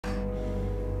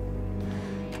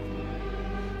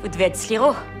Vous devez être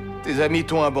Sliro. Tes amis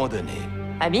t'ont abandonné.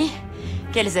 Amis?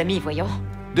 Quels amis, voyons?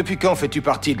 Depuis quand fais-tu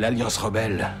partie de l'Alliance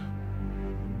rebelle?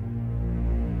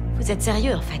 Vous êtes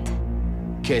sérieux, en fait?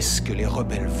 Qu'est-ce que les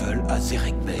rebelles veulent à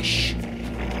Zerek Besh?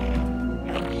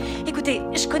 Écoutez,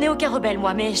 je connais aucun rebelle,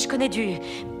 moi, mais je connais du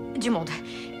monde.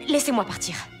 Laissez-moi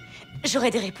partir.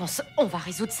 J'aurai des réponses. On va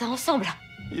résoudre ça ensemble.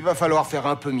 Il va falloir faire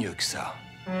un peu mieux que ça.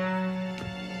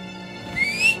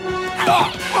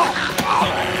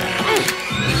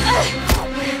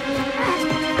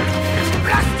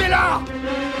 Blastez-la!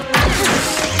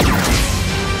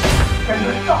 Qu'elle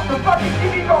ne sorte pas d'ici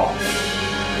vivant!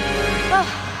 Oh,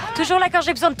 toujours là quand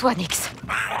j'ai besoin de toi, Nyx.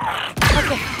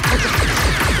 Ok.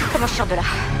 Comment je sors de là?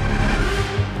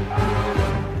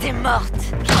 T'es morte.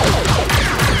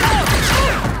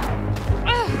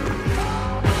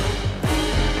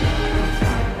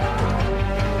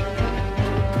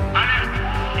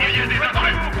 Il y a des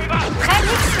intrus au combat! Prêt,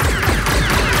 Nyx?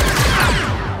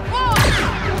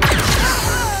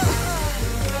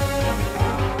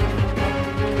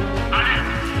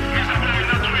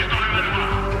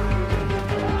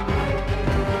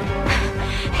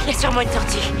 Il y a sûrement une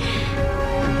sortie.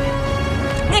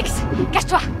 Nyx,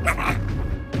 cache-toi.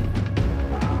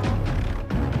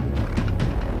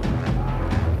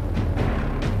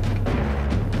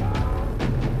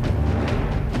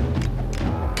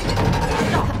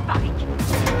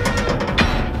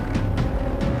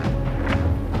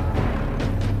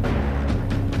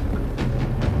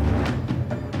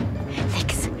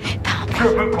 Nyx, pas un Je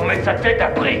veux qu'on mette sa tête à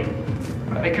prix!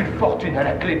 Avec une fortune à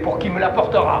la clé pour qui me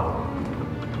l'apportera.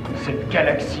 Cette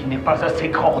galaxie n'est pas assez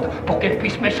grande pour qu'elle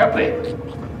puisse m'échapper.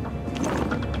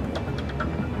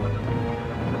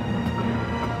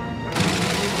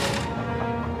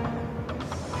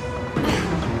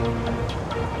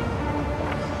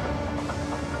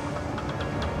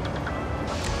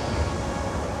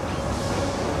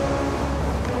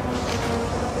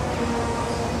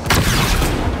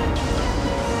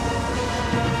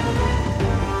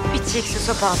 pitié que ce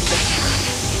soit pas un village.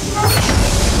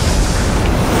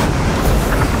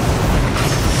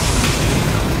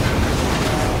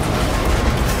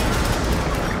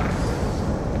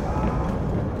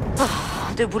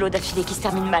 Deux boulots d'affilée qui se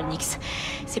terminent mal, Nyx.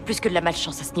 C'est plus que de la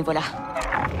malchance à ce niveau-là.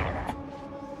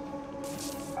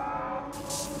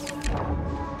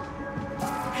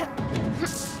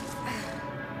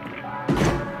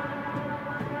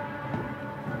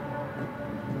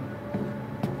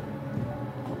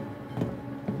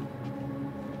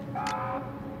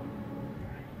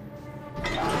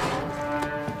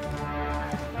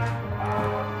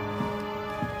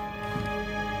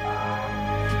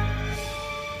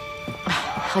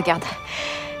 Regarde,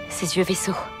 ces vieux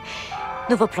vaisseaux.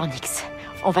 Nouveau plan, Nyx.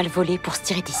 On va le voler pour se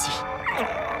tirer d'ici.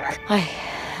 Ouais,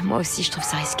 moi aussi je trouve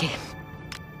ça risqué.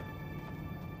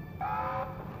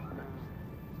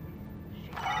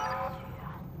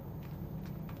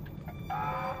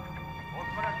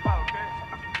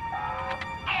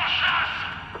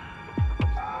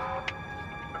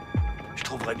 Je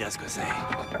trouverai bien ce que c'est.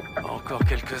 Encore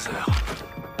quelques heures.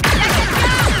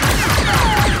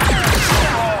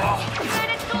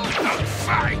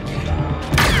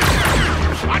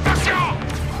 Attention!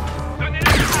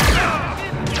 Donnez-le!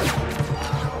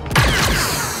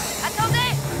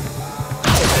 Attendez!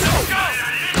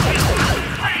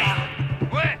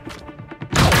 Ouais!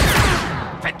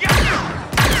 Faites gaffe!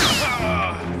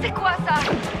 C'est quoi ça?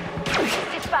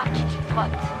 C'est Spark qui te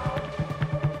frotte.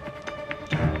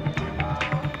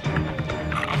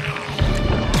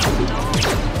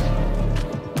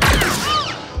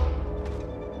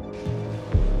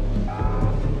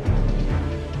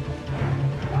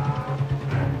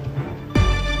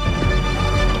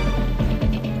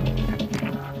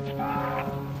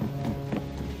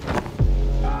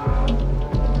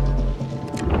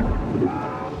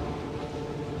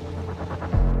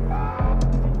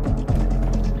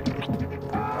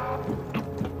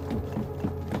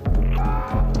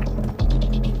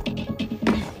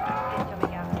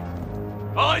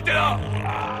 Arrêtez là!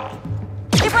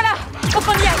 Et voilà! Faut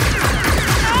qu'on y aille!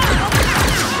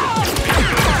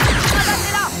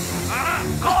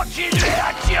 Continuez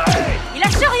à tirer! Il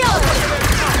lâche rien!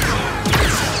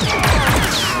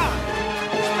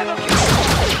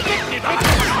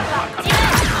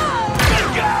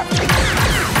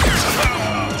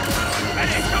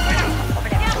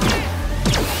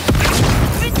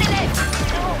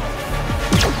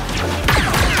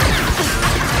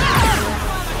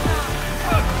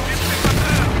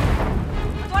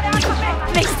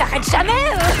 Mexta!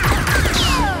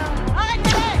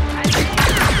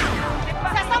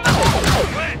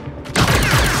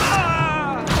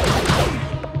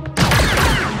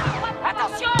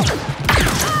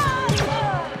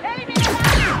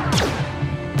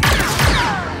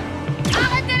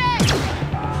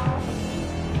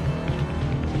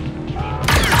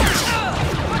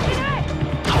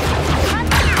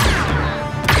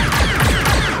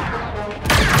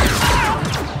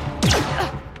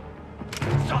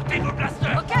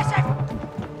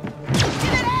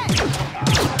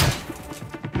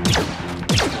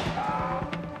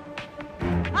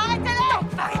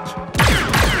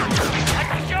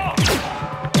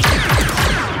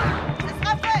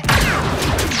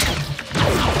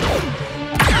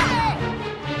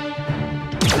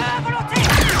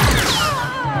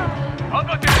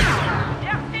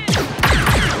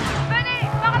 Venez,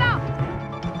 par là.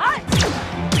 Halte.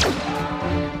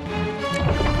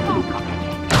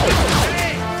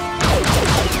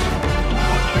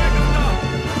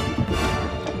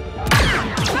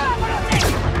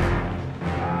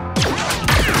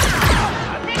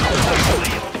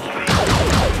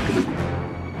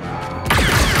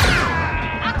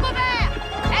 À couvert.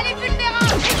 Elle est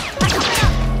vulnérable.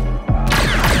 Attrapez-la.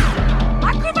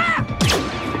 À couvert.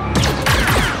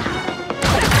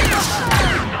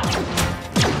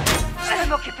 Je vais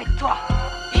m'occuper de toi.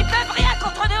 Ils peuvent rien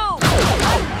contre nous.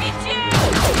 Pitié.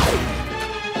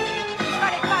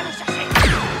 Fallait pas le chercher.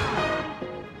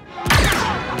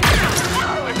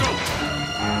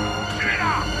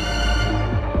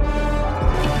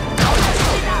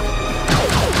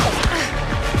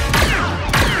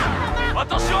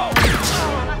 Attention!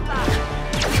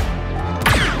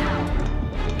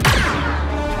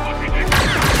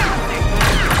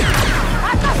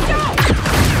 Attention!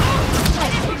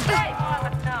 Elle est fixée.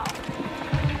 Maintenant.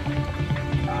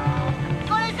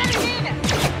 Qu'on les élimine.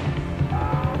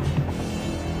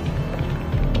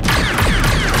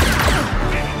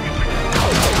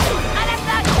 À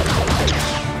l'attaque.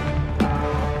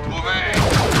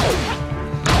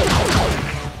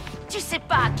 Tu sais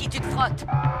pas à qui tu te frottes.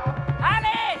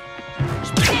 Allez! Je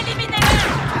peux éliminer l'un.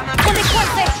 On est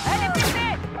coincés. Elle est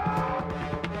fixée.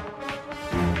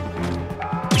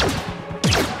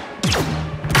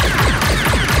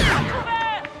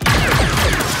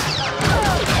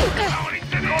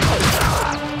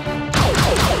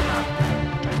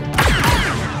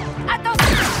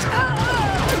 Attention!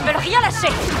 Ils veulent rien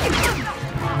lâcher!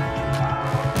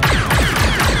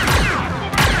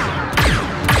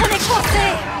 On est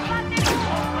coincés!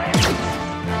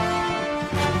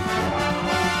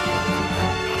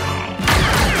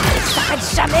 Ça s'arrête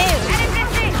jamais! Elle est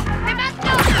blessée! C'est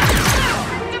maintenant!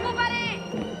 Que vous valez!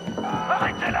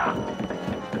 Arrêtez-la!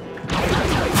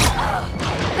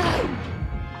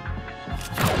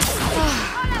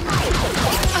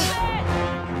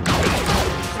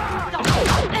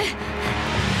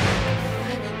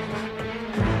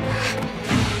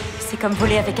 C'est comme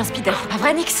voler avec un speeder, pas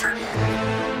vrai, Nix?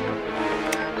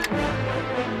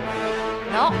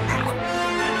 Non.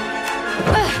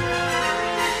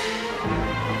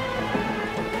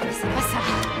 C'est pas ça.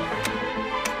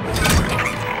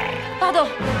 Pardon.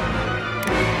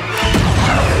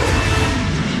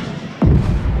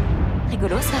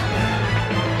 Rigolo, ça.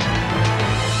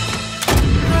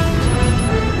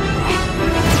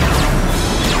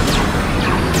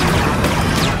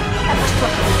 Approche-toi.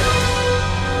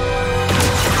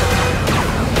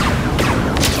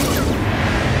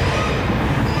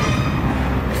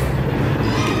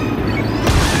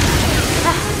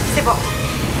 Ah, c'est bon.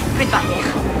 Plus de barrière.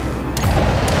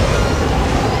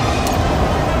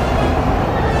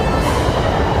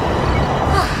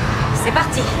 Ah, c'est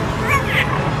parti.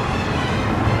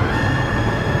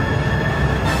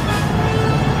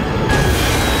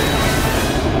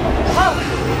 Oh,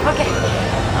 ok.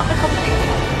 Un peu compliqué.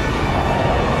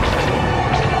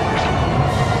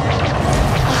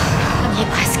 Ah, on y est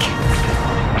presque.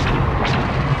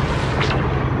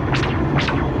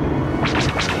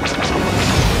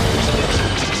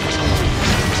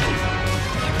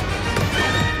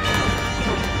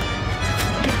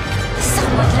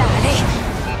 Sors-moi de là, allez.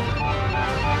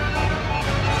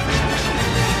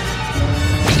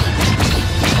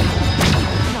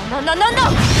 Non, non, non, non,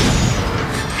 non.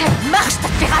 Marche, ta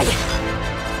ferraille!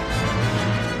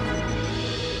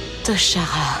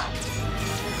 Toshara.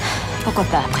 Pourquoi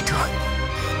pas, après tout?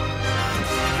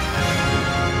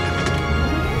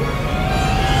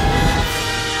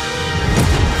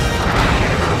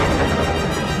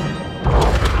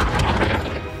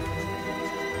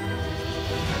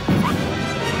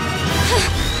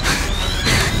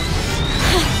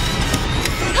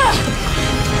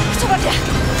 Tout va bien!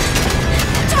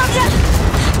 Tout va bien!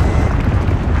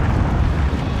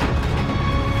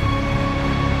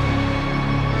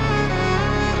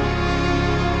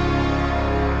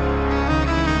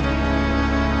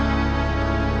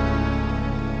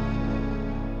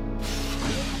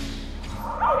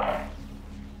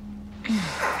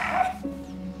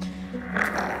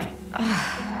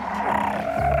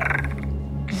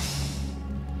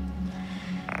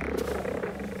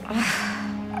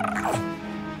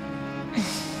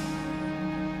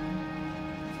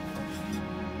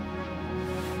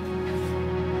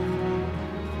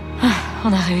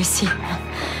 On a réussi.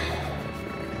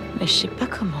 Mais je sais pas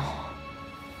comment.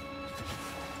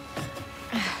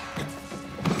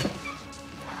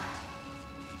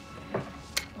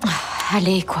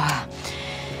 Allez, quoi.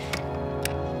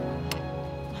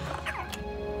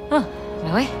 Ah,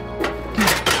 bah ouais.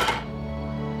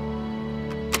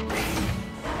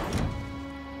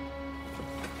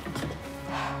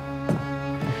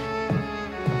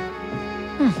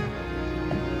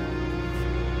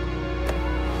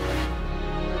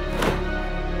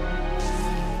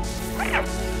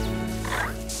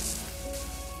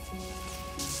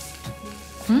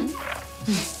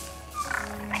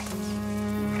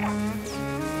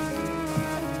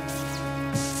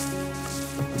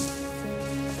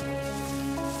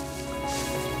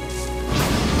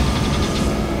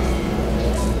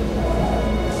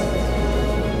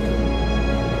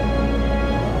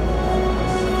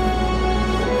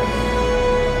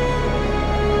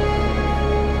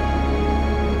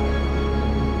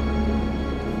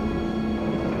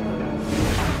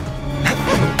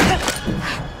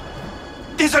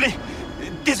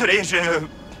 Désolé,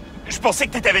 je pensais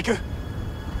que t'étais avec eux.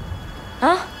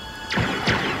 Hein?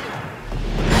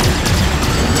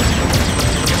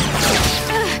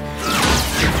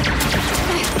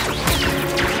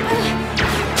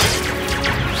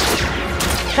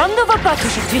 Plein de nouveaux potes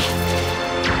aujourd'hui.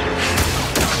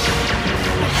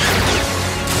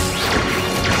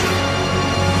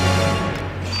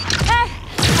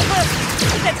 On peut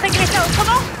peut-être régler ça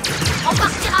autrement? On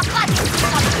partira pas d'ici sans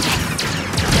le mec.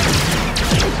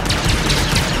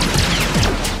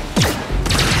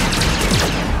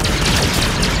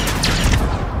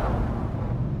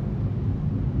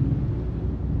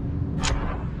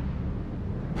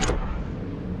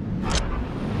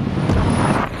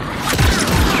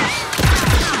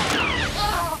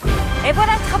 Et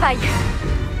voilà le travail.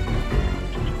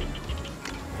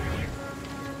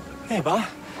 Eh ben,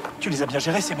 tu les as bien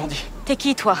gérés, ces bandits. T'es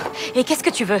qui, toi? Et qu'est-ce que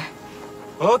tu veux?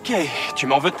 Ok, tu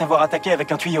m'en veux de t'avoir attaqué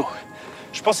avec un tuyau.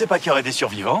 Je pensais pas qu'il y aurait des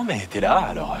survivants, mais t'es là,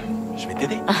 alors je vais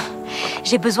t'aider.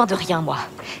 J'ai besoin de rien, moi.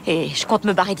 Et je compte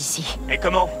me barrer d'ici. Et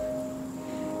comment?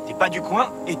 T'es pas du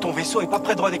coin et ton vaisseau est pas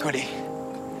près de redécoller.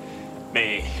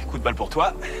 Mais, coup de balle pour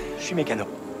toi, je suis mécano.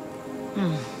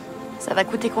 Ça va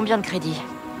coûter combien de crédits?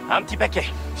 Un petit paquet,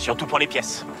 surtout pour les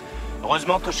pièces.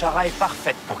 Heureusement, Toshara est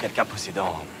parfaite pour quelqu'un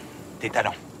possédant des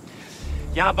talents.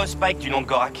 Il y a un boss Spike du nom de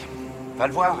Gorak. Va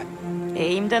le voir.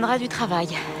 Et il me donnera du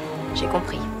travail. J'ai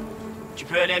compris. Tu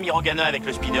peux aller à Mirogana avec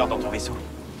le speeder dans ton vaisseau.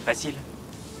 Facile.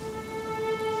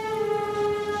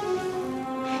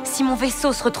 Si mon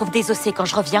vaisseau se retrouve désossé quand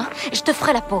je reviens, je te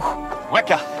ferai la peau.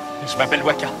 Waka. Je m'appelle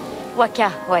Waka.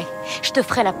 Waka, ouais. Je te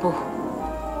ferai la peau.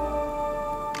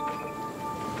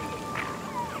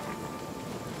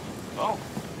 Bon.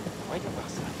 Ouais, il va voir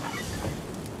ça.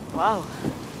 Waouh.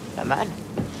 Pas mal.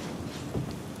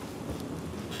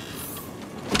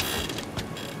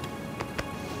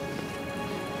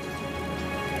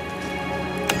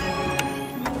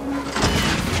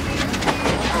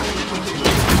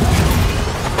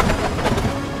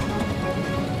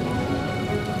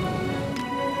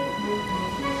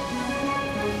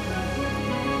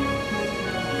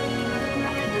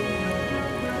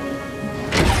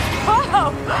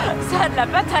 Ça a de la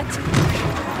patate.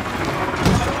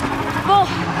 Bon,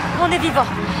 on est vivant.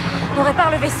 On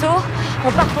répare le vaisseau,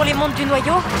 on part pour les mondes du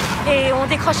noyau et on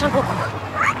décroche un gros coup.